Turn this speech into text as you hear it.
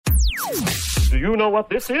Do you know what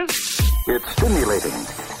this is? It's stimulating,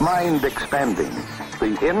 mind-expanding,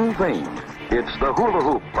 the in thing. It's the hula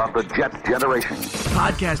hoop of the jet generation.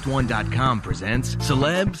 Podcast1.com presents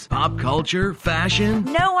celebs, pop culture, fashion.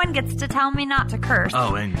 No one gets to tell me not to curse.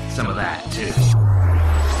 Oh, and some of that, too.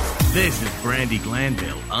 This is Brandi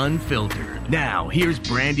Glanville, Unfiltered. Now, here's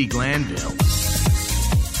Brandi Glanville.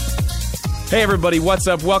 Hey everybody, what's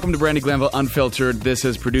up? Welcome to Brandi Glanville Unfiltered. This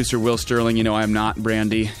is producer Will Sterling. You know I'm not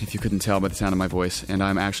Brandi, if you couldn't tell by the sound of my voice. And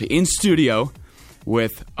I'm actually in studio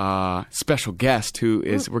with a special guest who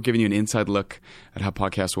is, we're giving you an inside look at how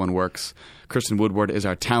Podcast One works. Kirsten Woodward is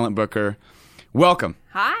our talent booker. Welcome.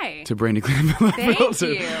 Hi. To Brandi Glanville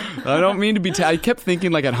Unfiltered. Thank you. I don't mean to be, I kept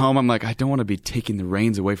thinking like at home, I'm like, I don't want to be taking the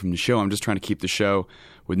reins away from the show. I'm just trying to keep the show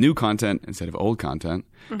with new content instead of old content.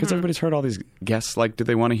 Because everybody's heard all these guests. Like, do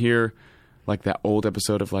they want to hear like that old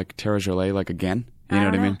episode of like Tara Jolie like again? You know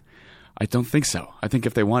what I mean? I don't think so. I think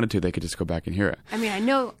if they wanted to, they could just go back and hear it. I mean, I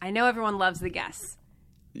know everyone loves the guests.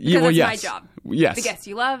 Yeah, well, that's my job. Yes. The guests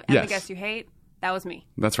you love and the guests you hate. That was me.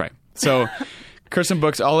 That's right. So Kirsten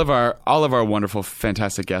books all of our wonderful,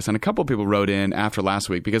 fantastic guests, and a couple of people wrote in after last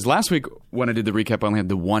week, because last week when I did the recap, I only had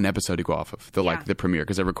the one episode to go off of, the premiere,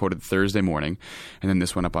 because I recorded Thursday morning, and then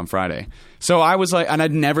this went up on Friday. So I was like, and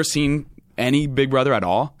I'd never seen any Big Brother at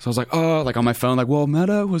all. So I was like, oh, like on my phone, like, well,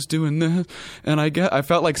 Meta was doing this. And I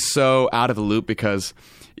felt like so out of the loop, because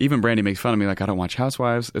even Brandi makes fun of me, like, I don't watch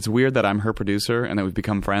Housewives. It's weird that I'm her producer and that we've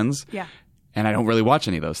become friends. Yeah. And I don't really watch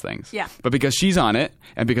any of those things. Yeah. But because she's on it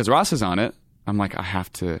and because Ross is on it, I'm like, I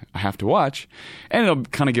have to watch. And it'll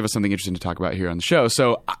kind of give us something interesting to talk about here on the show.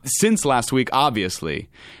 So since last week, obviously,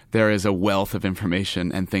 there is a wealth of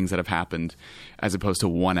information and things that have happened as opposed to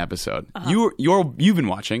one episode. You've been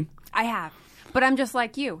watching. I have. But I'm just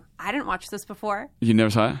like you. I didn't watch this before. You never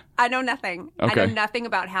saw it? I know nothing. Okay. I know nothing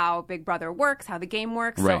about how Big Brother works, how the game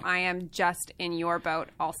works. Right. So I am just in your boat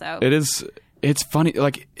also. It's funny.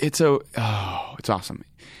 Like, it's awesome.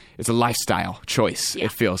 It's a lifestyle choice, it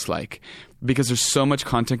feels like. Because there's so much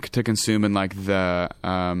content to consume in like the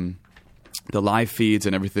live feeds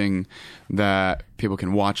and everything that people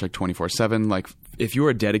can watch like 24/7. Like, if you're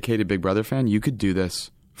a dedicated Big Brother fan, you could do this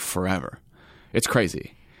forever. It's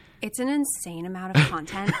crazy. It's an insane amount of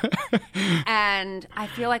content. And I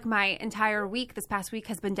feel like my entire week, this past week,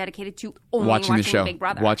 has been dedicated to only watching the show. Big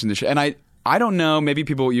Brother. Watching the show. And I don't know, maybe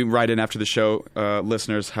people, you write in after the show,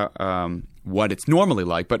 listeners, how, what it's normally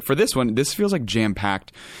like. But for this one, this feels like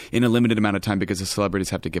jam-packed in a limited amount of time because the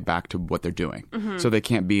celebrities have to get back to what they're doing. So they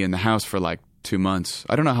can't be in the house for like 2 months.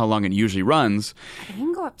 I don't know how long it usually runs. I think it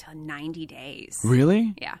can go up to 90 days.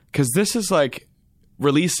 Really? Yeah. Because this is like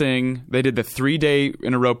releasing, they did the 3-day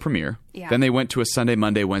in a row premiere. Yeah. Then they went to a Sunday,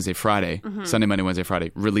 Monday, Wednesday, Friday, Sunday, Monday, Wednesday,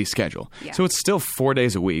 Friday release schedule. Yeah. So it's still 4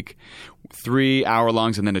 days a week,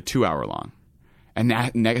 3-hour-longs and then a 2-hour-long. And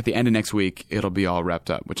at the end of next week, it'll be all wrapped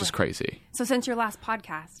up, which is crazy. So since your last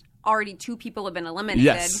podcast, already 2 people have been eliminated.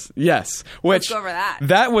 Yes. Let's go over that.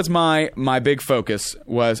 That was my big focus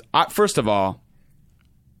was, first of all,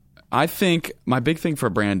 I think my big thing for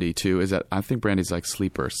Brandi, too, is that I think Brandi's like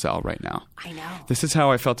sleeper cell right now. I know. This is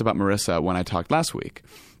how I felt about Marissa when I talked last week.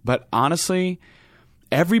 But honestly,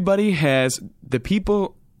 everybody has the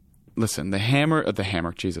people. Listen, the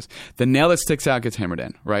nail that sticks out gets hammered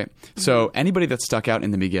in, right? So anybody that stuck out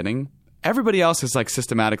in the beginning, everybody else is like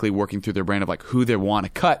systematically working through their brain of like who they want to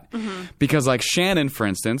cut. Because like Shannon, for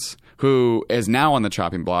instance, who is now on the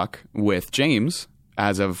chopping block with James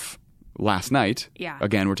as of last night. Yeah.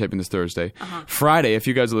 Again, we're taping this Thursday. Friday, if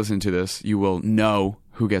you guys are listening to this, you will know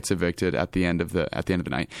who gets evicted at the end of the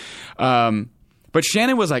night. But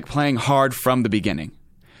Shannon was like playing hard from the beginning.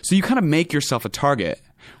 So you kind of make yourself a target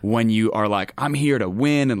when you are like, I'm here to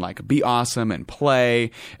win and like be awesome and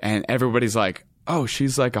play, and everybody's like, oh,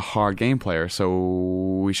 she's like a hard game player,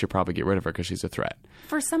 so we should probably get rid of her because she's a threat.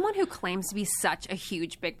 For someone who claims to be such a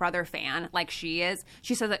huge Big Brother fan like she is,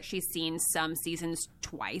 she says that she's seen some seasons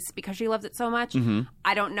twice because she loves it so much.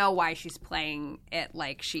 I don't know why she's playing it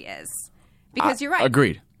like she is. Because you're right.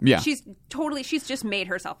 Agreed. Yeah. She's just made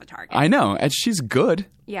herself a target. I know. And she's good.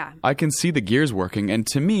 Yeah. I can see the gears working. And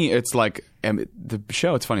to me, it's like, the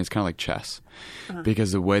show, it's funny, it's kind of like chess.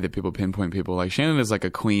 Because the way that people pinpoint people, like Shannon is like a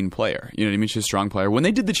queen player. You know what I mean? She's a strong player. When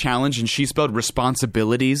they did the challenge and she spelled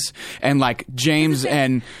responsibilities and like James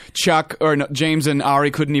and Chuck, or no, James and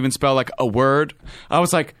Ari couldn't even spell like a word, I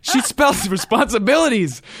was like, she spelled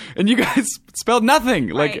responsibilities and you guys spelled nothing.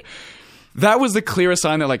 Right. Like, that was the clearest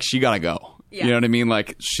sign that like she gotta go. Yeah. You know what I mean?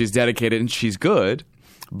 Like, she's dedicated and she's good,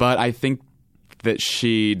 but I think that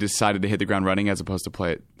she decided to hit the ground running as opposed to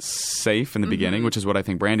play it safe in the beginning, which is what I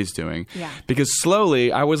think Brandy's doing. Yeah. Because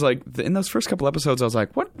slowly, I was like, in those first couple episodes, I was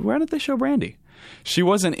like, what? Why didn't they show Brandy? She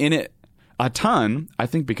wasn't in it a ton, I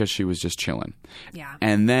think because she was just chilling. Yeah.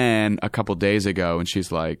 And then a couple days ago, and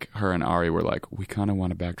she's like, her and Ari were like, we kind of want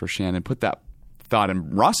to backdoor Shannon. Put that thought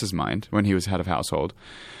in Ross's mind when he was head of household.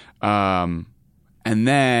 And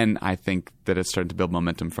then I think that it's starting to build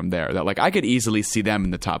momentum from there. That like I could easily see them in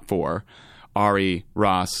the top 4. Ari,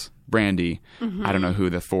 Ross, Brandy. I don't know who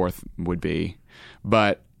the 4th would be.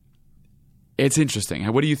 But it's interesting.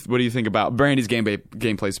 What do you think about Brandy's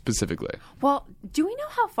gameplay specifically? Well, do we know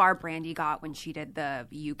how far Brandy got when she did the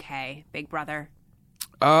UK Big Brother?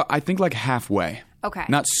 I think like halfway. Okay.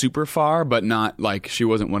 Not super far, but not like she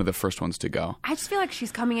wasn't one of the first ones to go. I just feel like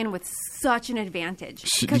she's coming in with such an advantage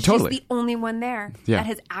totally. she's the only one there that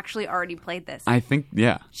has actually already played this. I think,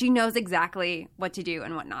 yeah. She knows exactly what to do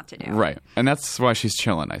and what not to do. Right. And that's why she's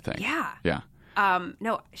chilling, I think. Yeah. Yeah.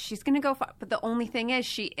 No, she's going to go far. But the only thing is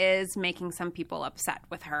she is making some people upset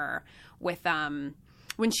with her when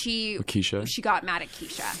Keisha? she got mad at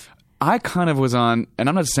Keisha. I kind of was on, and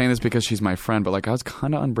I'm not saying this because she's my friend, but like I was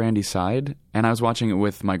kind of on Brandy's side, and I was watching it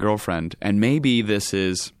with my girlfriend, and maybe this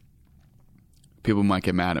is, people might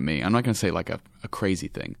get mad at me. I'm not going to say like a crazy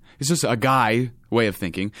thing. It's just a guy way of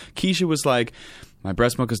thinking. Keisha was like, my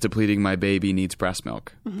breast milk is depleting, my baby needs breast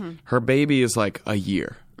milk. Her baby is like a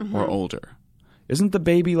year or older. Isn't the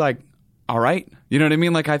baby like, all right? You know what I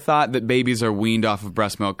mean? Like I thought that babies are weaned off of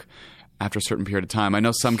breast milk after a certain period of time. I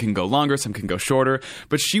know some can go longer, some can go shorter,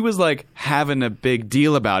 but she was like having a big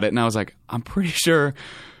deal about it, and I was like, I'm pretty sure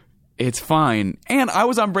it's fine. And I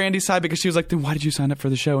was on Brandy's side because she was like, then why did you sign up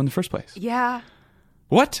for the show in the first place? Yeah.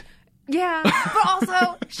 What? Yeah. But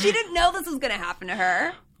also, she didn't know this was going to happen to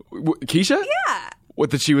her. Keisha? Yeah.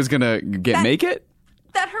 What, that she was going to make it?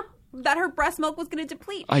 That her breast milk was going to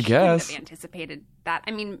deplete. I She guess. couldn't have anticipated that.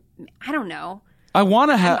 I mean, I don't know. I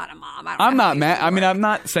want to have. I'm not a mom. I'm not mad. I mean, I'm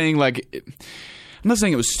not saying like. I'm not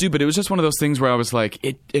saying it was stupid. It was just one of those things where I was like,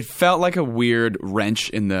 it felt like a weird wrench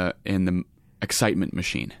in the excitement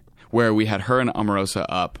machine, where we had her and Omarosa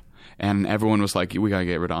up, and everyone was like, we gotta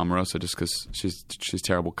get rid of Omarosa just because she's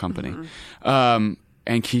terrible company. And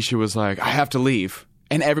Keisha was like, I have to leave,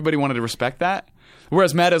 and everybody wanted to respect that.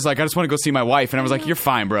 Whereas Meta's like, I just want to go see my wife. And I was like, you're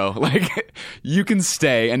fine, bro. Like, you can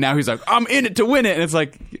stay. And now he's like, I'm in it to win it. And it's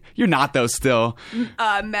like, you're not, though, still.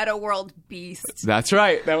 Meta World Beast. That's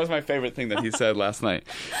right. That was my favorite thing that he said last night.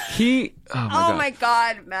 Oh my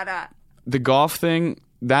God, Meta. The golf thing,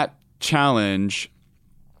 that challenge,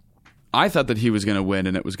 I thought that he was going to win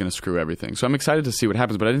and it was going to screw everything. So I'm excited to see what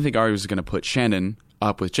happens. But I didn't think Ari was going to put Shannon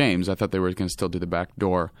up with James. I thought they were going to still do the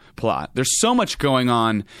backdoor plot. There's so much going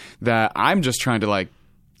on that I'm just trying to like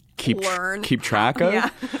keep track of. Yeah.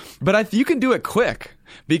 But you can do it quick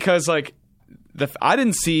because like I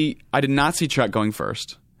did not see Chuck going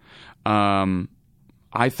first.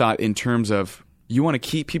 I thought in terms of you want to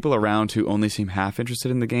keep people around who only seem half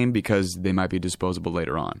interested in the game because they might be disposable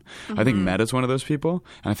later on. I think Meta's one of those people,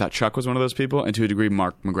 and I thought Chuck was one of those people, and to a degree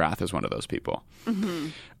Mark McGrath is one of those people.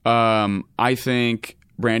 I think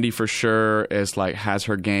Brandy for sure is like has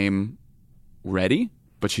her game ready,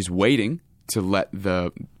 but she's waiting to let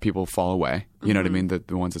the people fall away. You know what I mean? The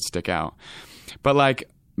ones that stick out. But like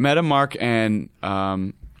Meta, Mark, and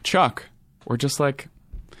Chuck were just like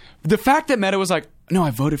the fact that Meta was like, no,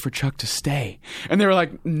 I voted for Chuck to stay. And they were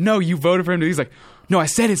like, no, you voted for him to. He's like, no, I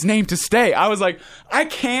said his name to stay. I was like, I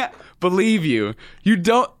can't believe you. You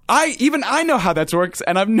don't. I know how that works,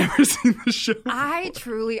 and I've never seen the show. I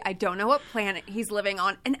don't know what planet he's living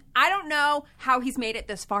on, and I don't know how he's made it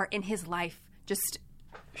this far in his life.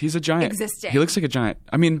 He's a giant. Existing. He looks like a giant.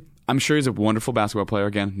 I mean, I'm sure he's a wonderful basketball player.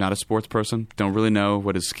 Again, not a sports person. Don't really know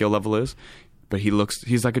what his skill level is, but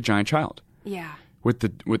he's like a giant child. Yeah. With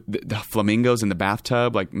the flamingos in the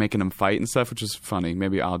bathtub, like making them fight and stuff, which is funny.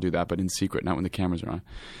 Maybe I'll do that, but in secret, not when the cameras are on.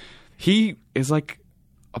 He is like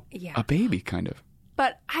a baby, kind of.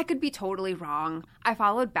 But I could be totally wrong. I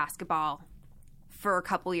followed basketball for a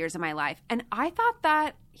couple years of my life, and I thought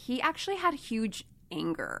that he actually had huge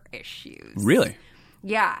anger issues. Really?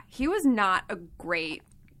 Yeah. He was not a great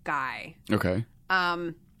guy. Okay.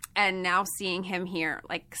 And now seeing him here,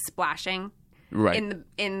 like splashing. Right.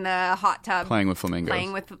 In the hot tub. Playing with flamingos.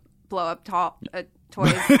 Playing with blow-up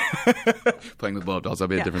toys. Playing with blow-up dolls. That'll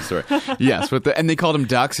be a different story. Yes. And they called him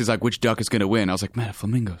ducks. He's like, which duck is going to win? I was like, Meta,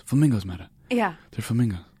 flamingos. Flamingos, Meta. Yeah. They're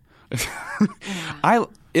flamingos.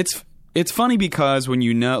 It's funny because when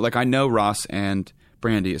you know, like I know Ross and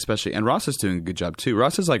Brandy especially, and Ross is doing a good job too.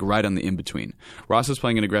 Ross is like right on the in-between. Ross is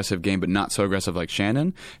playing an aggressive game, but not so aggressive like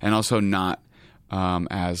Shannon, and also not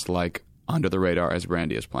as like under the radar as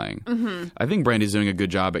Brandy is playing. I think Brandy's doing a good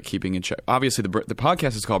job at keeping in check. Obviously, the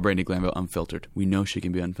podcast is called Brandy Glanville Unfiltered. We know she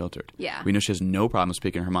can be unfiltered. Yeah. We know she has no problem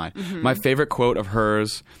speaking her mind. My favorite quote of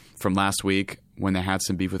hers from last week when they had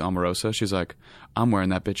some beef with Omarosa, she's like, I'm wearing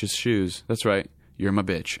that bitch's shoes. That's right. You're my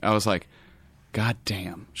bitch. I was like, God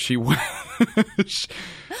damn. She went,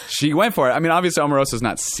 she went for it. I mean, obviously, Omarosa's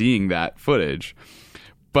not seeing that footage,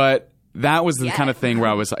 but that was the kind of thing where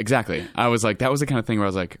I was exactly. I was like, that was the kind of thing where I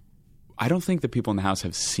was like, I don't think the people in the house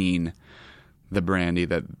have seen the Brandy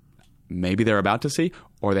that maybe they're about to see,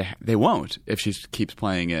 or they won't if she keeps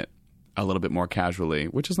playing it a little bit more casually,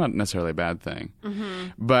 which is not necessarily a bad thing.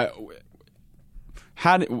 But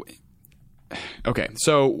okay,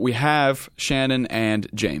 so we have Shannon and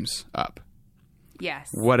James up. Yes.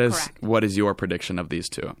 What is your prediction of these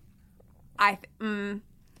two? I don't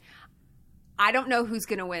know who's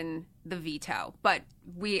going to win the veto, but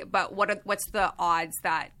what's the odds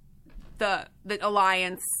that the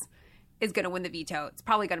alliance is going to win the veto? It's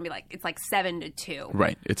probably going to be it's 7-2.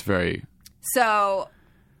 Right. It's very. So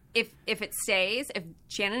if it stays, if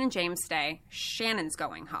Shannon and James stay, Shannon's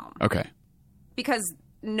going home. Okay. Because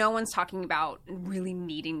no one's talking about really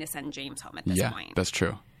needing to send James home at this point. Yeah, that's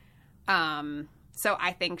true. So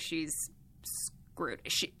I think she's screwed.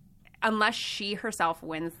 Unless she herself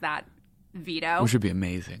wins that veto. Which would be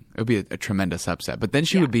amazing. It would be a tremendous upset. But then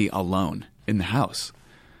she would be alone in the house.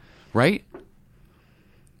 Right?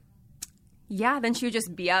 Yeah, then she would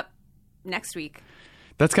just be up next week.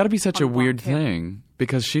 That's got to be such a weird thing.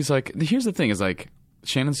 Because she's like, here's the thing is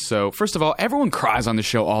Shannon's first of all, everyone cries on the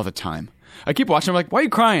show all the time. I keep watching, I'm like, why are you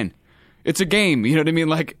crying? It's a game. You know what I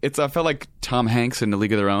mean? I felt like Tom Hanks in The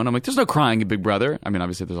League of Their Own. I'm like, there's no crying in Big Brother. I mean,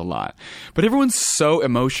 obviously there's a lot. But everyone's so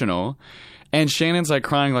emotional. And Shannon's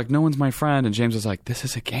crying like, no one's my friend. And James is like, this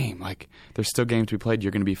is a game. There's still games to be played.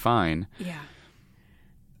 You're going to be fine. Yeah.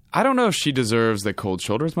 I don't know if she deserves the cold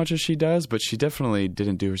shoulder as much as she does, but she definitely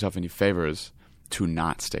didn't do herself any favors to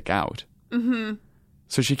not stick out. Mm-hmm.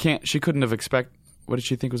 So she couldn't have expected, what did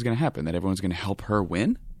she think was going to happen? That everyone's going to help her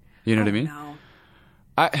win? You know what I mean? No.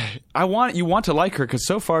 You want to like her because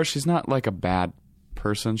so far she's not a bad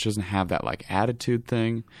person. She doesn't have that attitude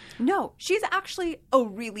thing. No, she's actually a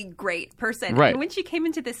really great person. Right. And when she came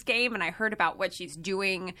into this game and I heard about what she's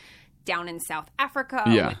doing down in South Africa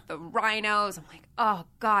with the rhinos, I'm like, oh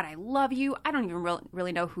God, I love you. I don't even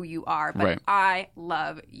really know who you are, but I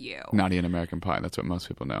love you. Naughty in American Pie. That's what most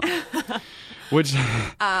people know. Which.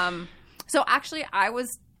 So actually, I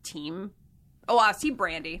was team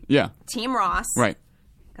Brandy. Yeah. Team Ross. Right.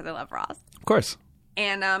 Because I love Ross. Of course.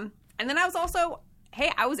 And then I was also, hey,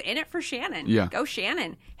 I was in it for Shannon. Yeah. Go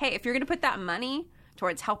Shannon. Hey, if you're going to put that money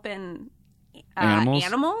towards helping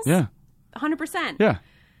animals, yeah, 100%. Yeah.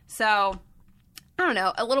 So, I don't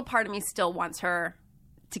know. A little part of me still wants her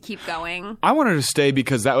to keep going. I want her to stay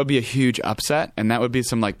because that would be a huge upset, and that would be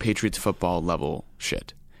some Patriots football level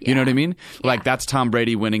shit. You know what I mean? Yeah. That's Tom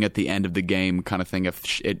Brady winning at the end of the game kind of thing. If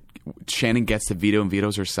Shannon gets the veto and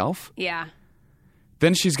vetoes herself. Yeah.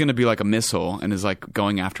 Then she's going to be like a missile and is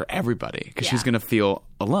going after everybody because she's going to feel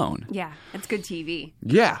alone. Yeah, it's good TV.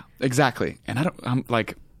 Yeah, exactly. And I don't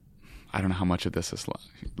know how much of this is.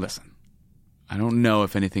 Listen, I don't know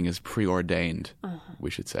if anything is preordained. We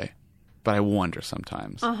should say, but I wonder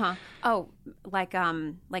sometimes. Oh, like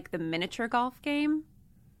the miniature golf game.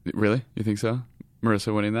 Really? You think so?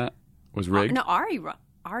 Marissa winning that was rigged. No, Ari.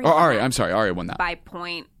 I'm sorry, Ari won that by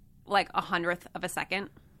 100th of a second.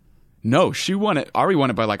 No, she won it. Ari won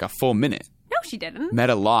it by a full minute. No, she didn't.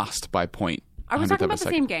 Meta lost by point. Are we talking about the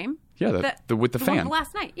same game? Yeah, with the fan. One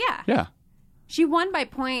last night, yeah. Yeah. She won by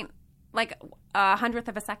point, 100th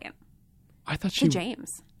of a second. I thought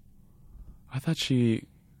James.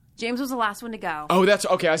 James was the last one to go. Oh, that's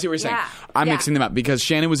okay. I see what you're saying. Yeah. I'm mixing them up because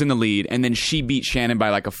Shannon was in the lead, and then she beat Shannon by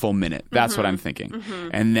a full minute. That's what I'm thinking. Mm-hmm.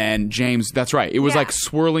 And then James, that's right. It was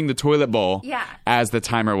swirling the toilet bowl as the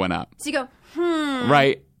timer went up. So you go,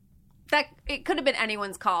 Right. That it could have been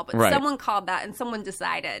anyone's call, but someone called that, and someone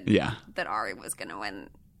decided that Ari was going to win.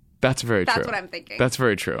 That's very true. That's what I'm thinking. That's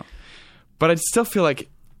very true. But I still feel like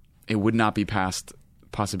it would not be past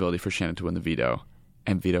possibility for Shannon to win the veto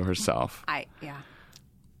and veto herself.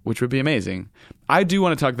 Which would be amazing. I do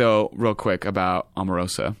want to talk, though, real quick about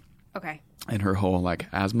Omarosa. Okay. And her whole,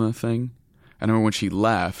 asthma thing. I remember when she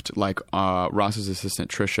left, Ross's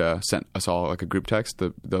assistant, Trisha, sent us all, a group text,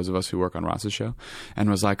 those of us who work on Ross's show,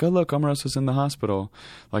 and was like, oh, look, Omarosa's in the hospital.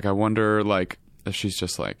 I wonder, if she's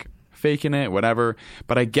just, faking it, whatever.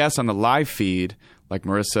 But I guess on the live feed,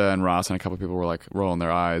 Marissa and Ross and a couple of people were, rolling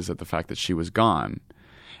their eyes at the fact that she was gone.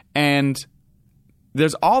 And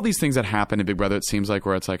there's all these things that happen in Big Brother, it seems like,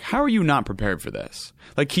 where it's like, how are you not prepared for this?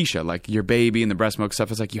 Like Keisha, like your baby and the breast milk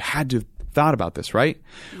stuff, it's like, you had to have thought about this, right?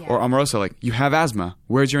 Yeah. Or Omarosa, like, you have asthma.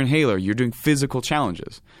 Where's your inhaler? You're doing physical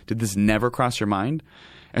challenges. Did this never cross your mind?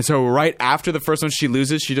 And so right after the first one she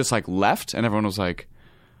loses, she just like left, and everyone was like,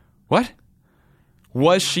 what?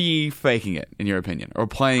 Was she faking it, in your opinion, or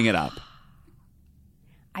playing it up?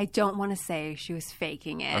 I don't want to say she was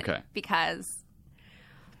faking it. Okay. Because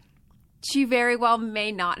she very well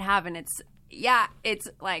may not have, and it's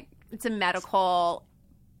a medical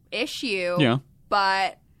issue. Yeah.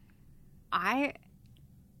 But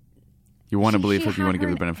you want to believe if you want to give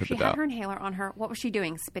her the benefit of the doubt. She had her inhaler on her. What was she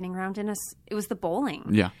doing? Spinning around it was the bowling.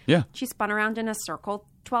 Yeah, yeah. She spun around in a circle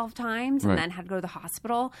 12 times and then had to go to the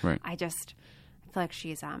hospital. Right. I feel like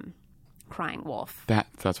she's crying wolf.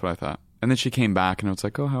 That's what I thought. And then she came back and I was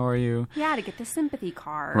like, oh, how are you? Yeah, to get the sympathy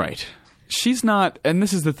card. Right. She's not, and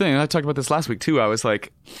this is the thing, I talked about this last week too. I was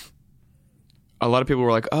like, a lot of people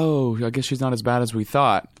were like, oh, I guess she's not as bad as we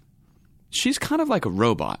thought. She's kind of like a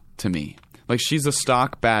robot to me. Like, she's a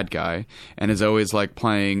stock bad guy and is always like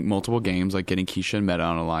playing multiple games, like getting Keisha and Meta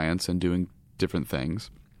on Alliance and doing different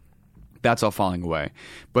things. That's all falling away.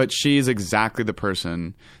 But she's exactly the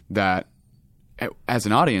person that, as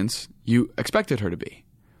an audience, you expected her to be.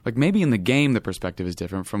 Like, maybe in the game the perspective is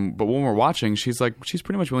different but when we're watching, she's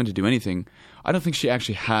pretty much willing to do anything. I don't think she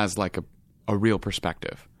actually has like a real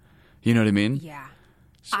perspective. You know what I mean? Yeah.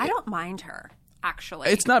 I don't mind her, actually.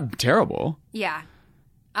 It's not terrible. Yeah.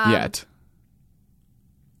 Yet.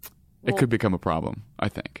 It could become a problem, I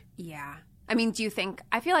think. Yeah. I mean, do you think,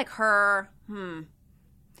 I feel like her,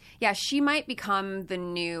 yeah, she might become the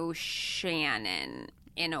new Shannon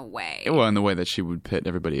in a way. Well, in the way that she would pit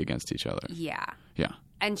everybody against each other. Yeah. Yeah.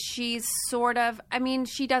 And she's sort of, I mean,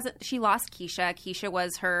 she lost Keisha. Keisha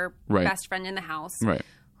was her best friend in the house. Right.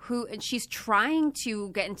 And she's trying to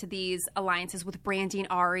get into these alliances with Brandy and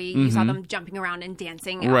Ari. You saw them jumping around and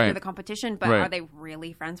dancing after the competition, but are they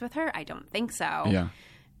really friends with her? I don't think so. Yeah.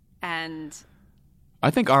 And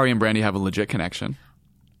I think Ari and Brandy have a legit connection.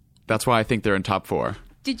 That's why I think they're in top 4.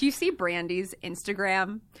 Did you see Brandy's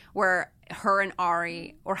Instagram where her and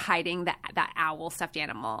Ari were hiding that owl stuffed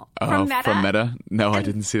animal from Meta? From Meta? No, I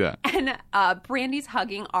didn't see that. And Brandy's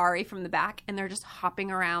hugging Ari from the back, and they're just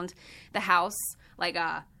hopping around the house like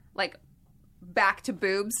back to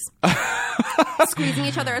boobs, squeezing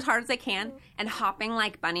each other as hard as they can, and hopping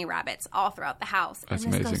like bunny rabbits all throughout the house. That's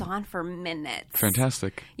and this amazing. goes on for minutes.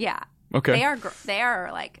 Fantastic. Yeah. Okay. They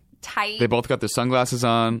are like tight. They both got their sunglasses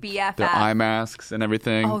on, BFF. their eye masks and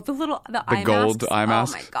everything. Oh, the eye gold masks. eye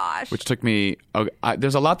masks. Oh my gosh. Which took me.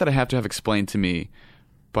 There's a lot that I have to have explained to me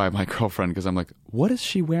by my girlfriend because I'm like, what is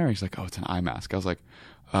she wearing? She's like, oh, it's an eye mask. I was like,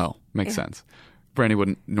 oh, makes sense. Brandy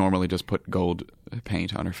wouldn't normally just put gold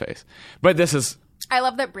paint on her face. But this is... I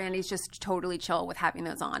love that Brandy's just totally chill with having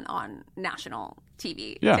those on national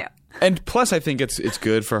TV, yeah. too. And plus, I think it's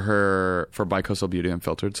good for her, for Bicoastal Beauty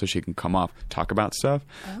Unfiltered, so she can come off, talk about stuff.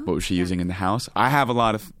 What was she using in the house? I have a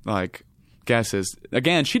lot of, guesses.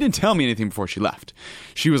 Again, she didn't tell me anything before she left.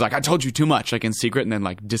 She was like, I told you too much, in secret, and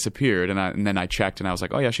then, disappeared. And then I checked, and I was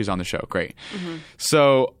like, oh, yeah, she's on the show. Great. Mm-hmm.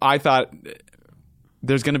 So I thought...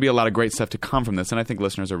 there's going to be a lot of great stuff to come from this, and I think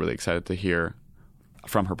listeners are really excited to hear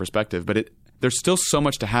from her perspective. But there's still so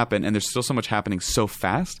much to happen, and there's still so much happening so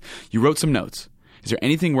fast. You wrote some notes. Is there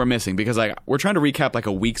anything we're missing? Because we're trying to recap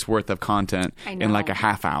a week's worth of content in a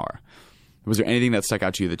half hour. Was there anything that stuck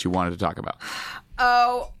out to you that you wanted to talk about?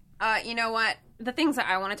 Oh, you know what? The things that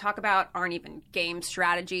I want to talk about aren't even game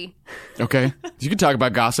strategy. Okay. You can talk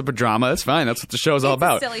about gossip or drama. That's fine. That's what the show is all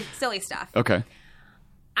about. Silly stuff. Okay.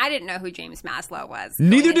 I didn't know who James Maslow was.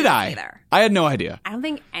 Neither did I. Either. I had no idea. I don't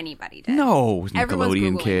think anybody did. No, Everyone's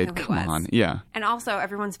Nickelodeon Googling kid. who he Come was. on. Yeah. And also,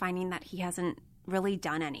 everyone's finding that he hasn't really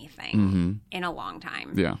done anything in a long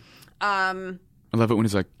time. Yeah. I love it when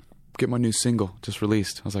he's like, get my new single just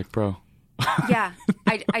released. I was like, bro. Yeah.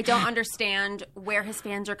 I don't understand where his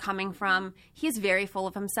fans are coming from. He is very full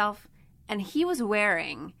of himself. And he was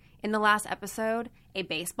wearing, in the last episode, a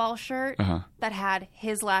baseball shirt that had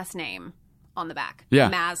his last name on the back.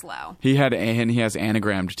 Yeah. Maslow. He has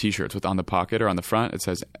anagrammed T-shirts with on the pocket or on the front. It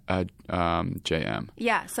says JM.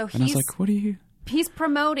 Yeah. So And I was like, what are you? He's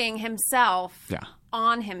promoting himself Yeah.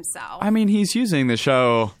 on himself. I mean, he's using the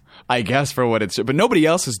show, I guess, for what it's... But nobody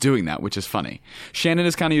else is doing that, which is funny. Shannon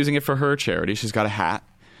is kind of using it for her charity. She's got a hat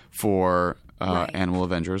for Animal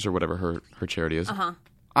Avengers or whatever her charity is.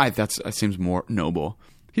 That seems more noble.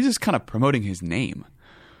 He's just kind of promoting his name,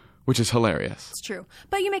 which is hilarious. It's true.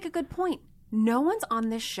 But you make a good point. No one's on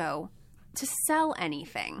this show to sell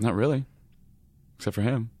anything. Not really. Except for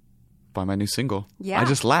him. buy my new single. Yeah. I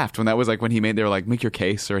just laughed when that was like when he they were like, make your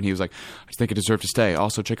case. And he was like, I think I deserve to stay.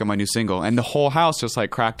 Also check out my new single. And the whole house just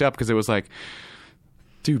like cracked up because it was like,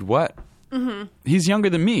 dude, what? Mm-hmm. He's younger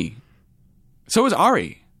than me. So is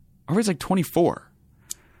Ari. Ari's like 24.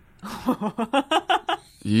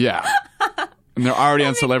 Yeah. And they're already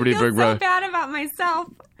on Celebrity Big Brother. I feel so bad about myself.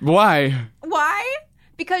 Why? Why?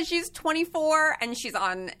 Because she's 24 and she's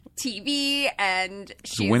on TV and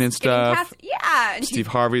she's winning stuff. Yeah. And Steve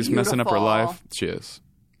Harvey's messing up her life. She is.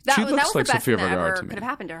 She looks was like the best Sofia thing that Vergara ever to me. could have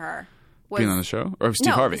happened to her. Being on the show? Or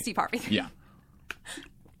Steve Harvey? Steve Harvey. Yeah.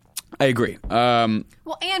 I agree. Well,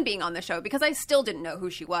 and being on the show, because I still didn't know who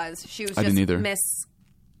she was. She was just Miss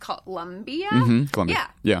Columbia? Mm-hmm. Columbia.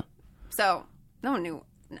 Yeah. Yeah. So no one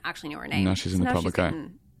actually knew her name. Now she's in the public eye.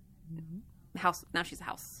 Now she's a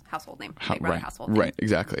household name. Right. Household name. Right.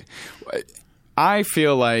 Exactly. I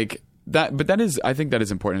feel like that, but I think that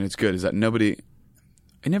is important and it's good, is that not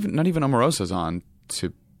even Omarosa's on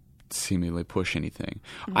to seemingly push anything.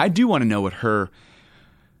 Mm-hmm. I do want to know what her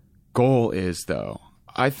goal is, though.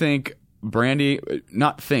 I think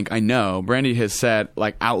I know Brandy has said,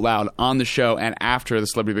 like, out loud on the show and after the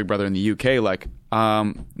Celebrity Big Brother in the UK, like,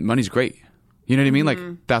 money's great. You know what I mean? Mm-hmm.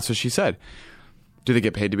 Like, that's what she said. Do they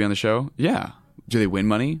get paid to be on the show? Yeah. Do they win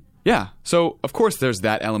money? Yeah. So, of course, there's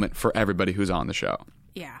that element for everybody who's on the show.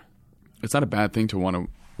 Yeah. It's not a bad thing to want to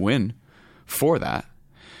win for that.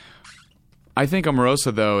 I think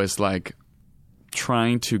Omarosa, though, is, like,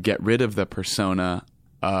 trying to get rid of the persona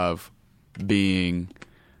of being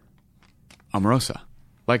Omarosa.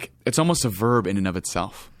 Like, it's almost a verb in and of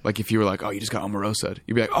itself. Like, if you were like, oh, you just got Omarosa,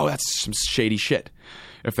 you'd be like, oh, that's some shady shit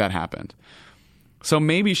if that happened. So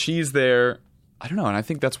maybe she's there. I don't know. And I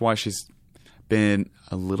think that's why she's been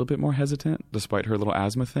a little bit more hesitant, despite her little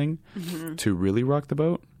asthma thing, to really rock the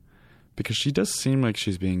boat. Because she does seem like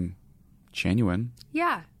she's being genuine.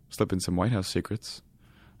 Yeah. Slipping some White House secrets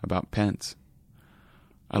about Pence.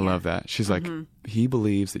 I love that. She's like, he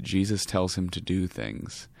believes that Jesus tells him to do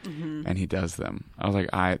things, and he does them. I was like,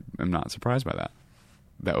 I am not surprised by that.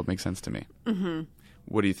 That would make sense to me. Mm-hmm.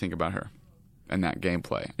 What do you think about her and that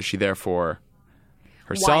gameplay? Is she there for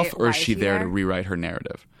herself, or is she there to rewrite her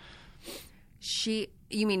narrative? You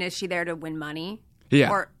mean, is she there to win money?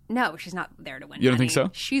 Yeah. Or no, she's not there to win money. You don't think so?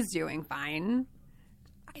 She's doing fine,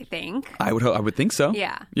 I think. I would think so.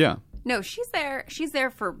 Yeah. Yeah. No, she's there. She's there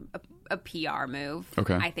for a PR move.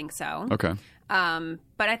 Okay. I think so. Okay.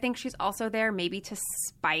 But I think she's also there maybe to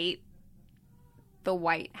spite the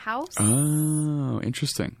White House. Oh,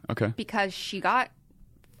 interesting. Okay. Because she got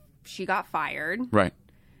fired. Right.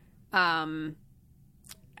 And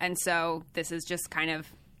so this is just kind of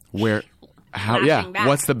back.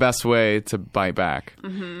 What's the best way to bite back?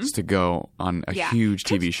 Is to go on a huge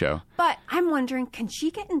TV show. But I'm wondering, can she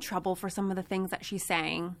get in trouble for some of the things that she's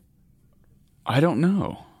saying? I don't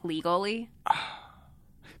know. Legally?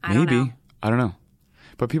 Maybe. I don't know.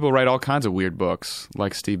 But people write all kinds of weird books,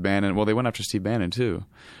 like Steve Bannon. Well, they went after Steve Bannon, too,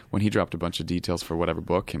 when he dropped a bunch of details for whatever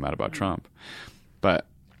book came out about Trump. But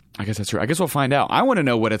I guess that's true. I guess we'll find out. I want to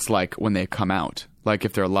know what it's like when they come out. Like,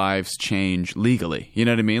 if their lives change legally. You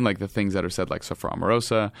know what I mean? Like, the things that are said, like, so for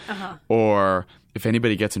Omarosa. Or if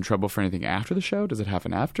anybody gets in trouble for anything after the show, does it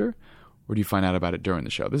happen after? Or do you find out about it during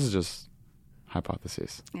the show? This is just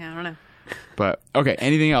hypotheses. Yeah, I don't know. But, okay,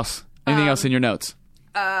 anything else? Anything else in your notes?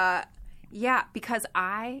 Yeah, because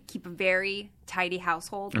I keep a very tidy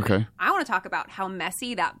household. Okay. I want to talk about how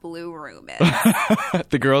messy that blue room is.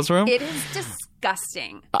 The girls' room? It is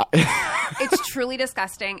disgusting. It's truly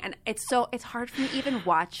disgusting, and it's hard for me to even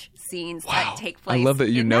watch scenes that take place. I love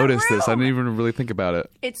that you noticed this. I didn't even really think about it.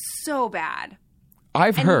 It's so bad.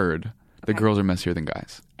 I've heard that girls are messier than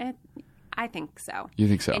guys. I think so. You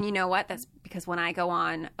think so? And you know what? That's because when I go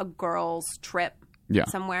on a girls' trip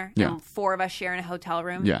somewhere, and 4 of us share in a hotel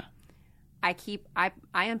room. Yeah. I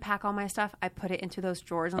unpack all my stuff. I put it into those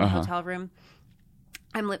drawers in the hotel room.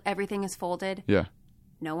 Everything is folded. Yeah.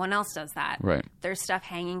 No one else does that. Right. There's stuff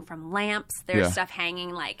hanging from lamps. There's stuff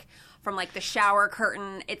hanging from the shower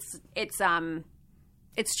curtain. It's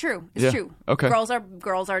true. It's true. Okay. Girls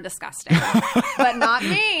are disgusting, but not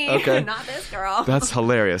me. Okay. Not this girl. That's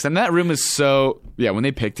hilarious. And that room is so when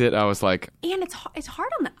they picked it, I was like, and it's hard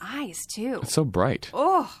on the eyes too. It's so bright.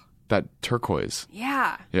 Oh. That turquoise.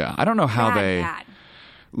 Yeah. Yeah. I don't know how bad.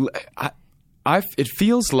 It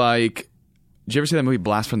feels like. Did you ever see that movie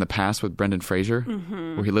Blast from the Past with Brendan Fraser,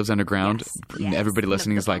 where he lives underground? Yes. And everybody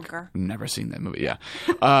listening is like, never seen that movie. Yeah.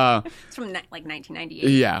 It's from 1998.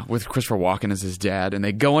 Yeah, with Christopher Walken as his dad, and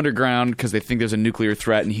they go underground because they think there's a nuclear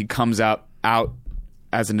threat, and he comes out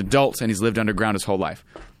as an adult, and he's lived underground his whole life.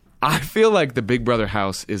 I feel like the Big Brother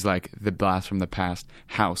house is like the blast from the past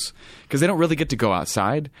house because they don't really get to go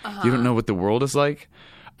outside. You don't know what the world is like.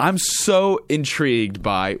 I'm so intrigued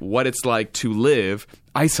by what it's like to live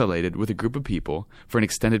isolated with a group of people for an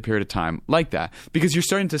extended period of time like that because you're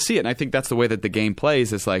starting to see it. And I think that's the way that the game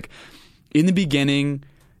plays. It's like in the beginning,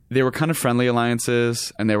 they were kind of friendly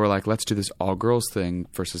alliances and they were like, let's do this all girls thing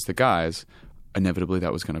versus the guys. Inevitably,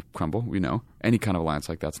 that was going to crumble. Any kind of alliance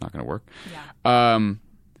like that's not going to work. Yeah.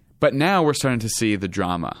 But now we're starting to see the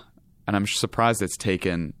drama, and I'm surprised it's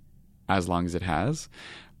taken as long as it has.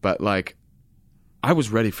 But like, I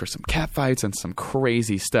was ready for some catfights and some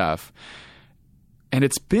crazy stuff, and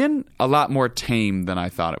it's been a lot more tame than I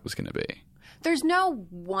thought it was going to be. There's no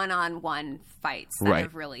one-on-one fights that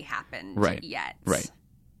have really happened yet. Right.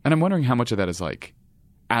 And I'm wondering how much of that is like,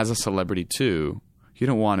 as a celebrity too, you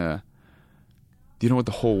don't want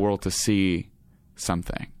the whole world to see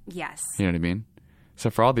something. Yes. You know what I mean? So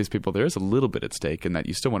for all these people, there is a little bit at stake in that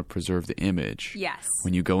you still want to preserve the image. Yes.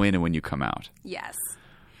 When you go in and when you come out. Yes.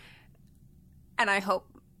 And I hope,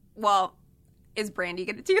 is Brandy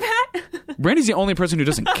going to do that? Brandy's the only person who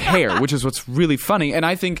doesn't care, which is what's really funny. And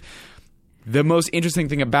I think the most interesting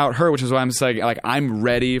thing about her, which is why I'm saying, like, I'm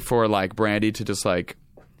ready for, like, Brandy to just, like...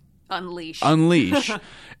 Unleash.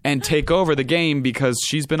 And take over the game because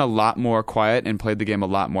she's been a lot more quiet and played the game a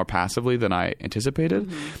lot more passively than I anticipated.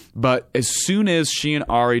 Mm-hmm. But as soon as she and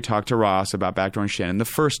Ari talked to Ross about backdooring Shannon the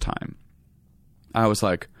first time, I was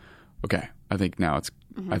like, okay, I think now it's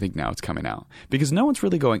coming out. Because no one's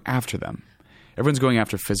really going after them. Everyone's going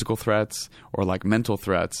after physical threats or like mental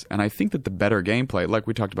threats. And I think that the better gameplay, like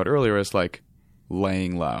we talked about earlier, is like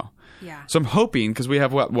laying low. Yeah. So I'm hoping, because we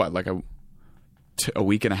have what like a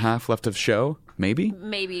week and a half left of show, maybe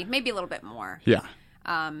a little bit more. Yeah.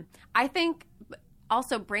 I think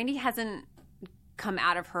also Brandy hasn't come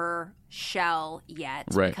out of her shell yet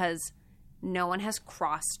because no one has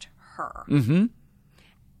crossed her. Mm-hmm.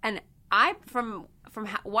 And from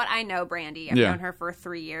what I know, Brandy, I've known her for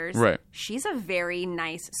 3 years. Right. She's a very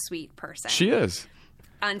nice, sweet person. She is.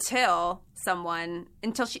 Until someone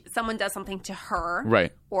does something to her,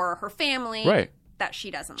 or her family, that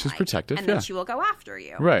she doesn't like. She's protective, and then she will go after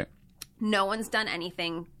you. Right. No one's done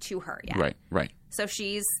anything to her yet. Right. So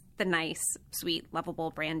she's the nice, sweet,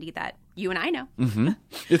 lovable Brandy that you and I know. Mm-hmm.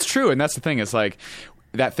 It's true, and that's the thing. It's like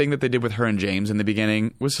that thing that they did with her and James in the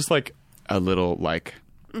beginning was just like a little like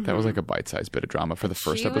that was like a bite-sized bit of drama for the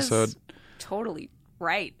first episode. Was totally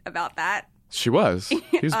right about that. She was.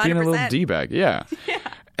 He was being a little D-bag. Yeah.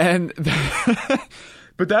 And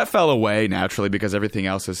but that fell away naturally because everything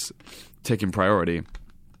else is taking priority.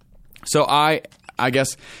 So I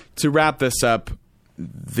guess to wrap this up,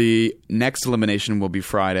 the next elimination will be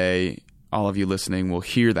Friday. All of you listening will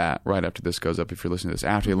hear that right after this goes up. If you're listening to this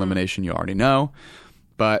after the elimination, you already know.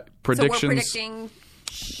 But predictions. So we're predicting.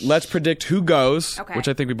 Let's predict who goes, which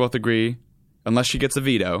I think we both agree, unless she gets a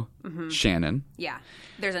veto, Shannon. Yeah.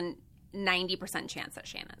 There's a 90% chance that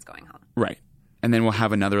Shannon's going home. Right. And then we'll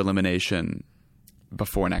have another elimination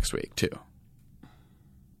before next week, too.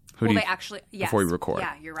 Before we record.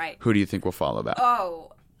 Yeah, you're right. Who do you think will follow that?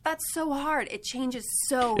 Oh, that's so hard. It changes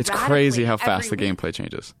so It's crazy how fast the gameplay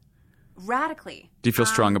changes. Radically. Do you feel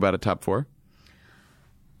strong about a top 4?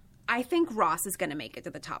 I think Ross is going to make it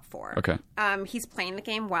to the top 4. Okay. He's playing the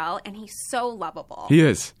game well, and he's so lovable. He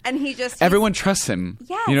is. And everyone trusts him.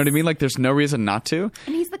 Yes. You know what I mean? Like, there's no reason not to.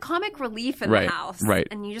 And he's the comic relief in the house. Right.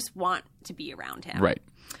 And you just want to be around him. Right.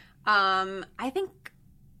 I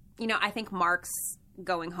think Mark's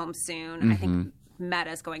going home soon. Mm-hmm. I think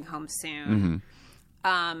Meta's going home soon.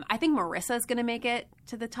 Mm-hmm. I think Marissa's going to make it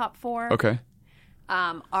to the top 4. Okay.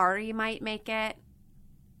 Ari might make it.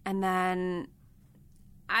 And then,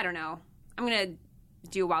 I don't know. I'm going to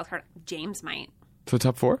do a wild card. James might. To the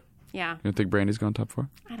top 4? Yeah. You don't think Brandy's going top 4?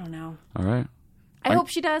 I don't know. All right. I hope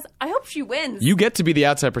she does. I hope she wins. You get to be the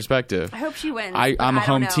outside perspective. I hope she wins. I'm a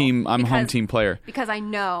home team. I'm a home team player. Because I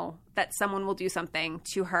know that someone will do something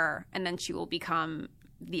to her, and then she will become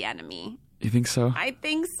the enemy. You think so? I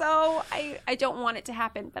think so. I don't want it to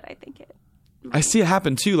happen, but I think it might. I see it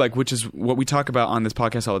happen too, like, which is what we talk about on this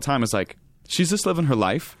podcast all the time, is like, she's just living her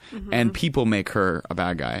life, and people make her a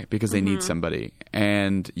bad guy because they need somebody.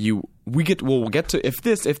 And we'll get to if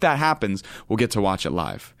that happens, we'll get to watch it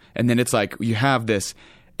live. And then it's like you have this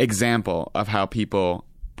example of how people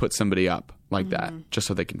put somebody up like that just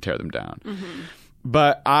so they can tear them down.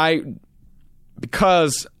 But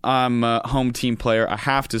because I'm a home team player, I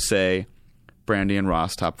have to say Brandy and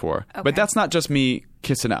Ross top 4. Okay. But that's not just me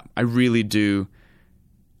kissing up. I really do.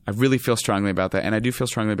 I really feel strongly about that. And I do feel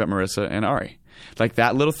strongly about Marissa and Ari. Like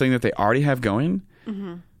that little thing that they already have going,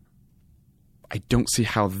 I don't see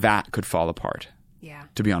how that could fall apart. Yeah.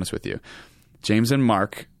 To be honest with you. James and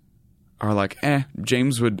Mark are like,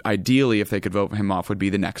 James would ideally, if they could vote him off, would be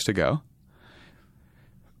the next to go.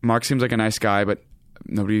 Mark seems like a nice guy, but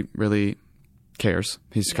nobody really cares.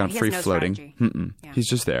 He's kind of free-floating. Yeah. He's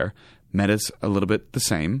just there. Meta's a little bit the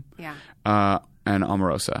same. Yeah. And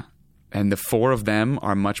Omarosa. And the four of them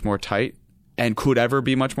are much more tight and could ever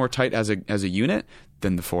be much more tight as a unit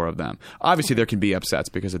than the four of them. Obviously, there can be upsets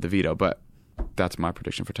because of the veto, but that's my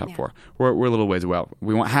prediction for top four. We're a little ways away.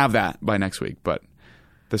 We won't have that by next week, but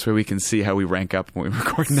this way we can see how we rank up when we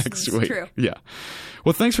record next week. True. Yeah.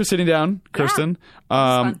 Well, thanks for sitting down, Kirsten.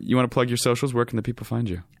 Yeah. You want to plug your socials? Where can the people find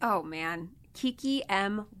you? Oh, man. Kiki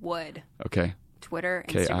M. Wood. Okay. Twitter,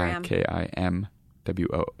 Instagram.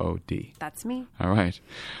 KIMWOOD. That's me. All right.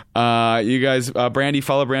 You guys, Brandy,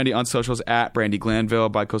 follow Brandy on socials at Brandy Glanville,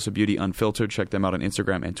 Bicoastal Beauty Unfiltered. Check them out on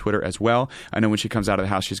Instagram and Twitter as well. I know when she comes out of the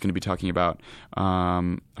house, she's going to be talking about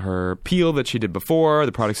her peel that she did before,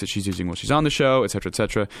 the products that she's using while she's on the show, et cetera, et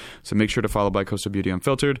cetera. So make sure to follow Bicoastal Beauty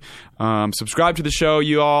Unfiltered. Subscribe to the show,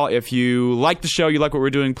 you all. If you like the show, you like what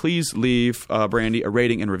we're doing, please leave Brandy a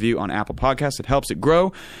rating and review on Apple Podcasts. It helps it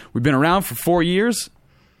grow. We've been around for 4 years.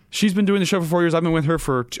 She's been doing the show for 4 years. I've been with her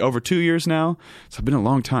for over 2 years now. So it's been a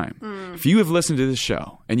long time. If you have listened to this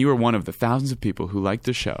show and you are one of the thousands of people who like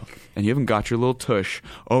this show and you haven't got your little tush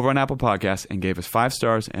over on Apple Podcasts and gave us 5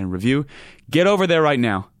 stars and a review, get over there right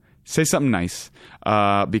now. Say something nice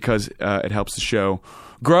because it helps the show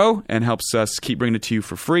grow and helps us keep bringing it to you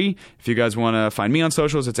for free. If you guys want to find me on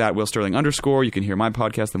socials, it's at @WillSterling_. You can hear my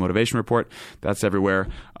podcast, The Motivation Report. That's everywhere.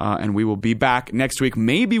 And we will be back next week,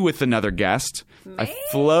 maybe with another guest. I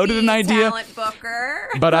floated an idea. Talent booker.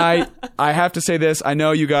 But I have to say this. I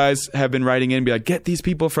know you guys have been writing in and be like, get these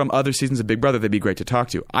people from other seasons of Big Brother. They'd be great to talk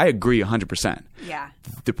to. I agree 100%. Yeah.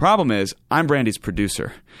 The problem is I'm Brandy's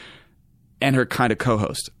producer and her kind of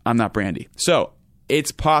co-host. I'm not Brandy. So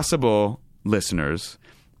it's possible, listeners,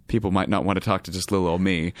 people might not want to talk to just little old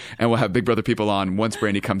me, and we'll have Big Brother people on once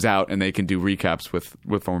Brandy comes out and they can do recaps with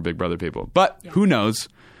former Big Brother people. But who knows?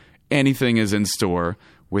 Anything is in store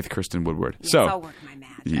with Kirsten Woodward. Yes, so, I'll work my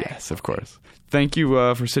magic. Yes, of course. Thank you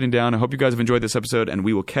for sitting down. I hope you guys have enjoyed this episode, and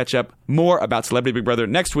we will catch up more about Celebrity Big Brother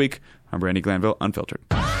next week on Brandy Glanville Unfiltered.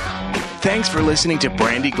 Thanks for listening to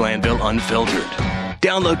Brandy Glanville Unfiltered.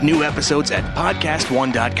 Download new episodes at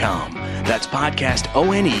podcastone.com. That's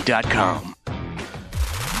podcastone.com.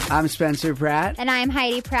 I'm Spencer Pratt. And I'm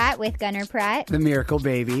Heidi Pratt with Gunnar Pratt. The Miracle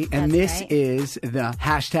Baby. And That's this right. is the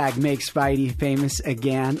 #Make Spidey Famous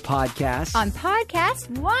Again podcast. On Podcast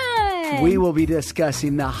One. We will be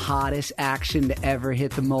discussing the hottest action to ever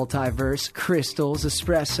hit the multiverse. Crystals,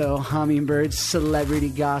 espresso, hummingbirds, celebrity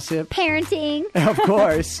gossip. Parenting. Of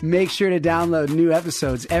course. Make sure to download new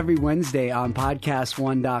episodes every Wednesday on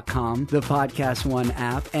podcastone.com, the Podcast One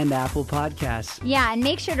app, and Apple Podcasts. Yeah, and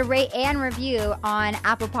make sure to rate and review on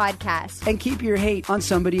Apple Podcasts. And keep your hate on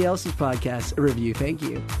somebody else's podcast review. Thank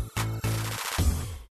you.